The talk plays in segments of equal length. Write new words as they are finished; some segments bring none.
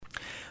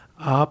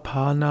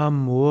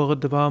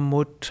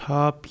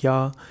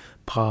Apanamurdhvamutthapya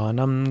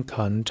pranam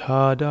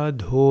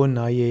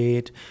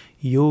kantadadhonayet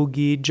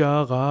yogi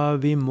jara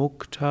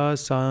vimukta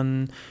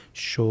san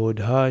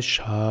shodha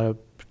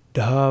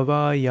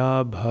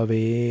shabdhavaya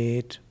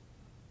bhavet.